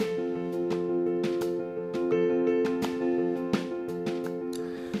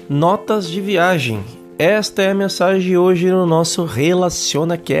Notas de viagem. Esta é a mensagem de hoje no nosso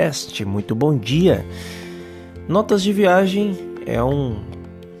RelacionaCast. Muito bom dia. Notas de viagem é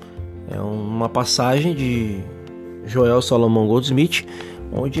uma passagem de Joel Salomon Goldsmith,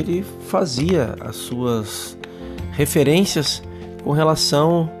 onde ele fazia as suas referências com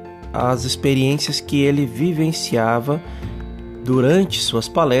relação às experiências que ele vivenciava durante suas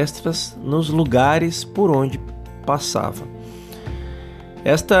palestras nos lugares por onde passava.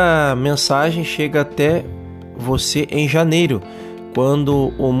 Esta mensagem chega até você em janeiro,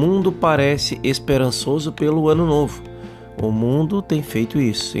 quando o mundo parece esperançoso pelo ano novo. O mundo tem feito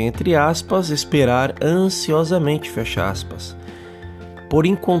isso, entre aspas, esperar ansiosamente, fecha aspas, por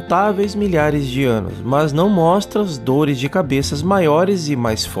incontáveis milhares de anos, mas não mostra as dores de cabeças maiores e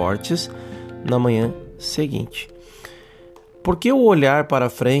mais fortes na manhã seguinte. Por que o olhar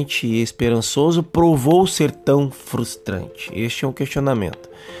para frente e esperançoso provou ser tão frustrante? Este é um questionamento.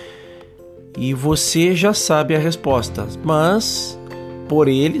 E você já sabe a resposta, mas por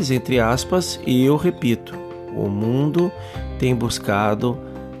eles, entre aspas, eu repito, o mundo tem buscado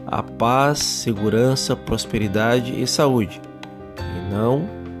a paz, segurança, prosperidade e saúde, e não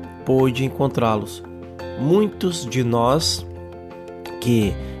pôde encontrá-los. Muitos de nós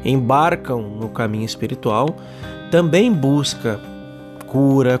que embarcam no caminho espiritual também busca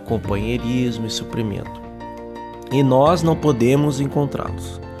cura, companheirismo e suprimento. E nós não podemos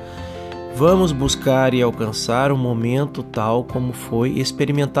encontrá-los. Vamos buscar e alcançar um momento tal como foi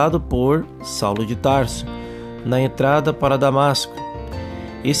experimentado por Saulo de Tarso, na entrada para Damasco.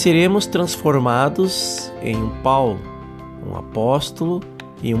 E seremos transformados em um Paulo, um apóstolo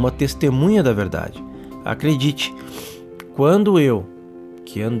e uma testemunha da verdade. Acredite, quando eu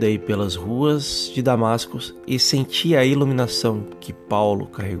que andei pelas ruas de Damasco e senti a iluminação que Paulo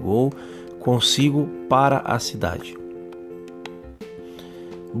carregou consigo para a cidade.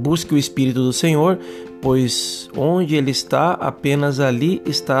 Busque o Espírito do Senhor, pois onde Ele está, apenas ali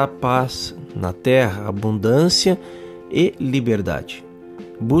está a paz na terra, abundância e liberdade.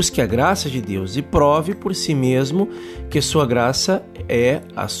 Busque a graça de Deus e prove por si mesmo que sua graça é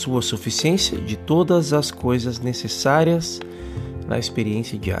a sua suficiência de todas as coisas necessárias na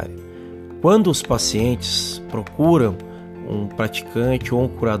experiência diária. Quando os pacientes procuram um praticante ou um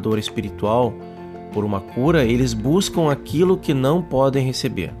curador espiritual por uma cura, eles buscam aquilo que não podem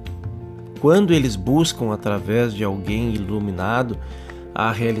receber. Quando eles buscam através de alguém iluminado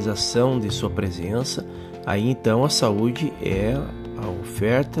a realização de sua presença, aí então a saúde é a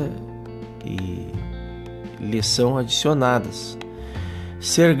oferta e lhes são adicionadas.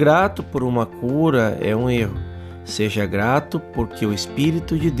 Ser grato por uma cura é um erro. Seja grato porque o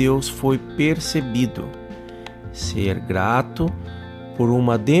Espírito de Deus foi percebido. Ser grato por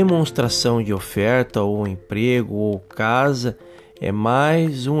uma demonstração de oferta ou emprego ou casa é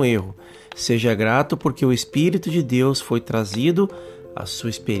mais um erro. Seja grato porque o Espírito de Deus foi trazido à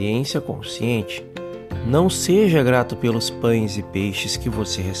sua experiência consciente. Não seja grato pelos pães e peixes que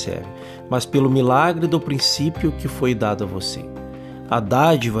você recebe, mas pelo milagre do princípio que foi dado a você. A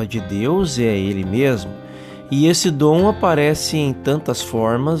dádiva de Deus é Ele mesmo. E esse dom aparece em tantas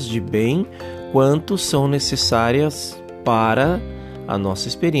formas de bem quanto são necessárias para a nossa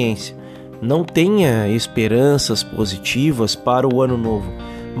experiência. Não tenha esperanças positivas para o ano novo,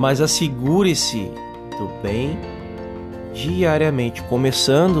 mas assegure-se do bem diariamente,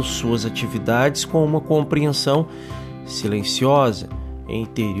 começando suas atividades com uma compreensão silenciosa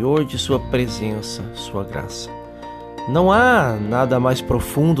interior de sua presença, sua graça. Não há nada mais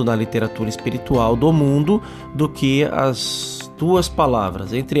profundo na literatura espiritual do mundo do que as duas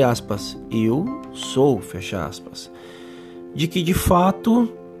palavras, entre aspas, eu sou, fecha aspas. De que, de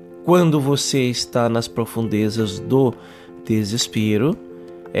fato, quando você está nas profundezas do desespero,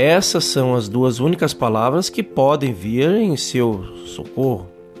 essas são as duas únicas palavras que podem vir em seu socorro.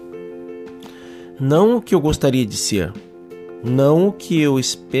 Não o que eu gostaria de ser, não o que eu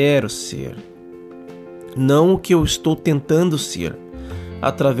espero ser, não o que eu estou tentando ser,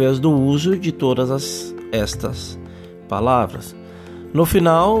 através do uso de todas estas palavras. No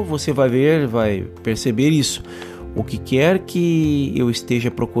final, você vai perceber isso. O que quer que eu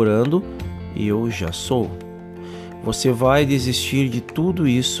esteja procurando, eu já sou. Você vai desistir de tudo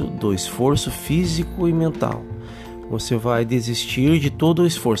isso, do esforço físico e mental. Você vai desistir de todo o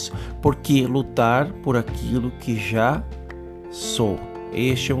esforço, porque lutar por aquilo que já sou.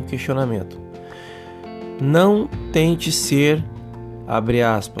 Este é um questionamento. Não tente ser, abre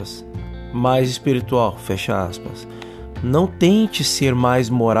aspas, mais espiritual, fecha aspas. Não tente ser mais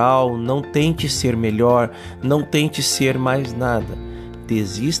moral, não tente ser melhor, não tente ser mais nada.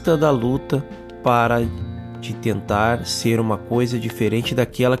 Desista da luta para de tentar ser uma coisa diferente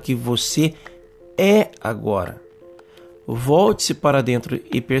daquela que você é agora. Volte-se para dentro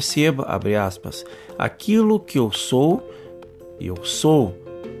e perceba, abre aspas, aquilo que eu sou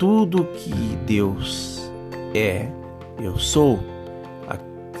tudo que Deus é, eu sou,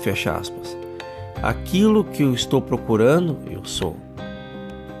 fecha aspas. Aquilo que eu estou procurando, eu sou.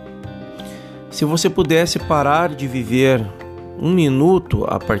 Se você pudesse parar de viver um minuto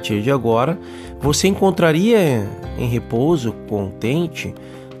a partir de agora, você encontraria em repouso, contente,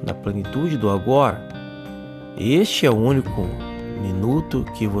 na plenitude do agora. Este é o único minuto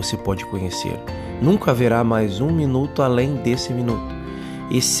que você pode conhecer. Nunca haverá mais um minuto além desse minuto.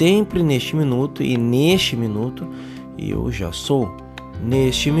 E sempre neste minuto eu já sou.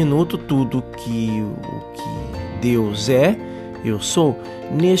 Neste minuto tudo o que Deus é, eu sou.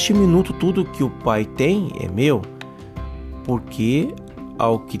 Neste minuto tudo que o Pai tem é meu. Porque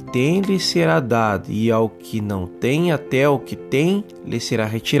ao que tem lhe será dado, e ao que não tem, até o que tem lhe será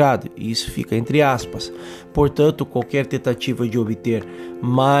retirado. Isso fica entre aspas. Portanto, qualquer tentativa de obter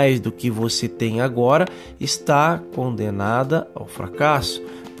mais do que você tem agora está condenada ao fracasso,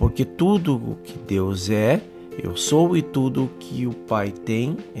 porque tudo o que Deus é, eu sou, e tudo o que o Pai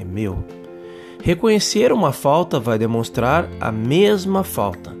tem é meu. Reconhecer uma falta vai demonstrar a mesma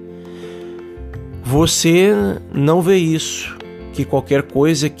falta. Você não vê isso, que qualquer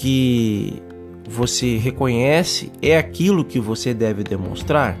coisa que você reconhece é aquilo que você deve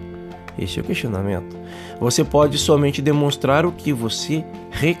demonstrar? Esse é o questionamento. Você pode somente demonstrar o que você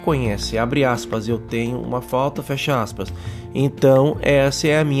reconhece. Abre aspas, eu tenho uma falta, fecha aspas. Então, essa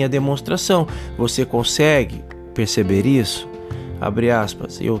é a minha demonstração. Você consegue perceber isso? Abre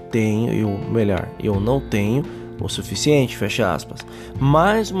aspas, eu não tenho o suficiente, fecha aspas.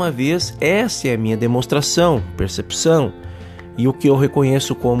 Mais uma vez, essa é a minha demonstração, percepção. E o que eu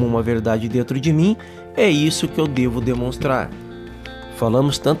reconheço como uma verdade dentro de mim, é isso que eu devo demonstrar.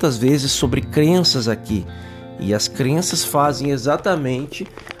 Falamos tantas vezes sobre crenças aqui, e as crenças fazem exatamente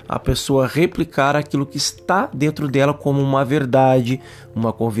a pessoa replicar aquilo que está dentro dela como uma verdade,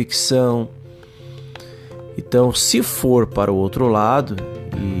 uma convicção. Então, se for para o outro lado,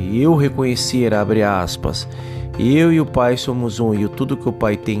 e eu reconhecer, abre aspas, eu e o Pai somos um, e tudo que o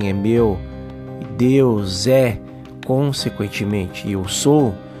Pai tem é meu, e Deus é, consequentemente, eu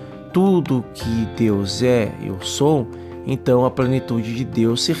sou, tudo que Deus é, eu sou, então a plenitude de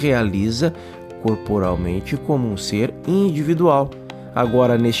Deus se realiza corporalmente como um ser individual.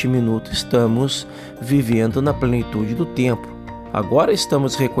 Agora, neste minuto, estamos vivendo na plenitude do tempo. Agora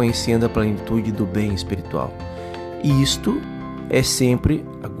estamos reconhecendo a plenitude do bem espiritual. E isto é sempre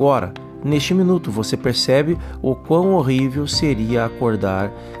agora. Neste minuto, você percebe o quão horrível seria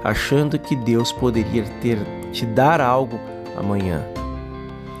acordar achando que Deus poderia te dar algo amanhã.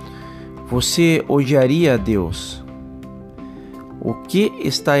 Você odiaria a Deus? O que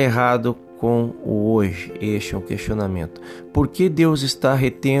está errado com o hoje? Este é um questionamento. Por que Deus está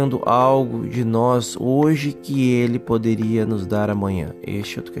retendo algo de nós hoje que Ele poderia nos dar amanhã?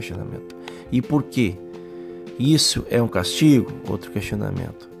 Este é outro questionamento. E por quê? Isso é um castigo? Outro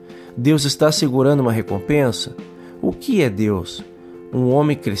questionamento. Deus está segurando uma recompensa? O que é Deus? Um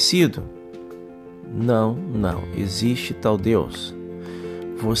homem crescido? Não existe tal Deus.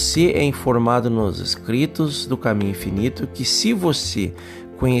 Você é informado nos escritos do caminho infinito que, se você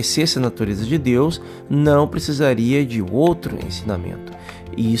conhecesse a natureza de Deus, não precisaria de outro ensinamento.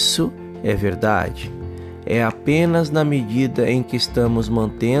 Isso é verdade. É apenas na medida em que estamos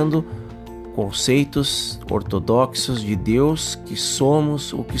mantendo conceitos ortodoxos de Deus que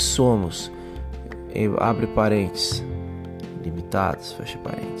somos o que somos. Abre parênteses. Limitados, fecha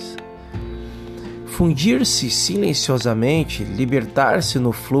parênteses. Fundir-se silenciosamente, libertar-se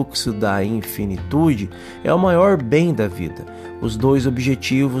no fluxo da infinitude é o maior bem da vida. Os dois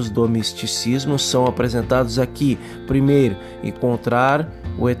objetivos do misticismo são apresentados aqui. Primeiro, encontrar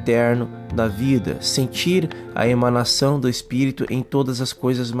o eterno da vida, sentir a emanação do Espírito em todas as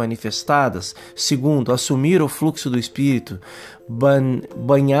coisas manifestadas. Segundo, assumir o fluxo do Espírito,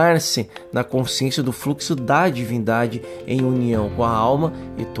 banhar-se na consciência do fluxo da divindade em união com a alma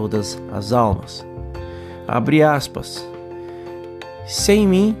e todas as almas. Abre aspas. Sem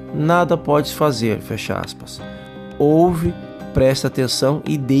mim nada podes fazer, fecha aspas. Ouve, presta atenção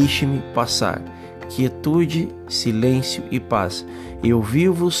e deixe-me passar. Quietude, silêncio e paz. Eu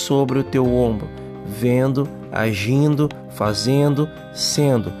vivo sobre o teu ombro, vendo, agindo, fazendo,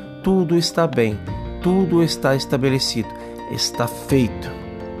 sendo. Tudo está bem, tudo está estabelecido, está feito.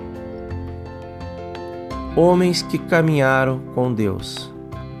 Homens que caminharam com Deus.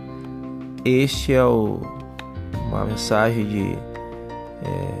 Este é uma mensagem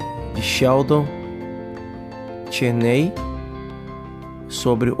de Sheldon Cheney,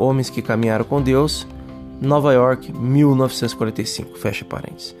 sobre homens que caminharam com Deus, Nova York, 1945, fecha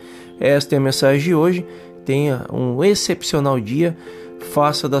parênteses. Esta é a mensagem de hoje. Tenha um excepcional dia,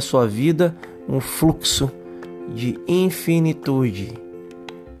 faça da sua vida um fluxo de infinitude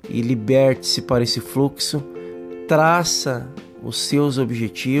e liberte-se para esse fluxo, traça os seus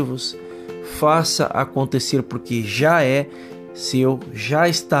objetivos, faça acontecer porque já é seu, já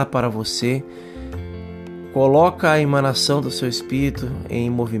está para você. Coloca a emanação do seu espírito em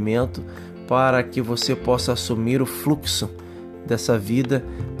movimento para que você possa assumir o fluxo dessa vida,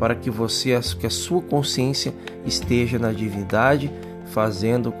 para que a sua consciência esteja na divindade,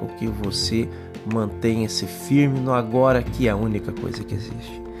 fazendo com que você mantenha-se firme no agora, que é a única coisa que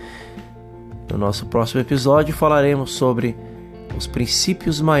existe. No nosso próximo episódio falaremos sobre os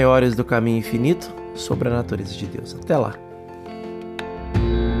princípios maiores do caminho infinito, sobre a natureza de Deus. Até lá!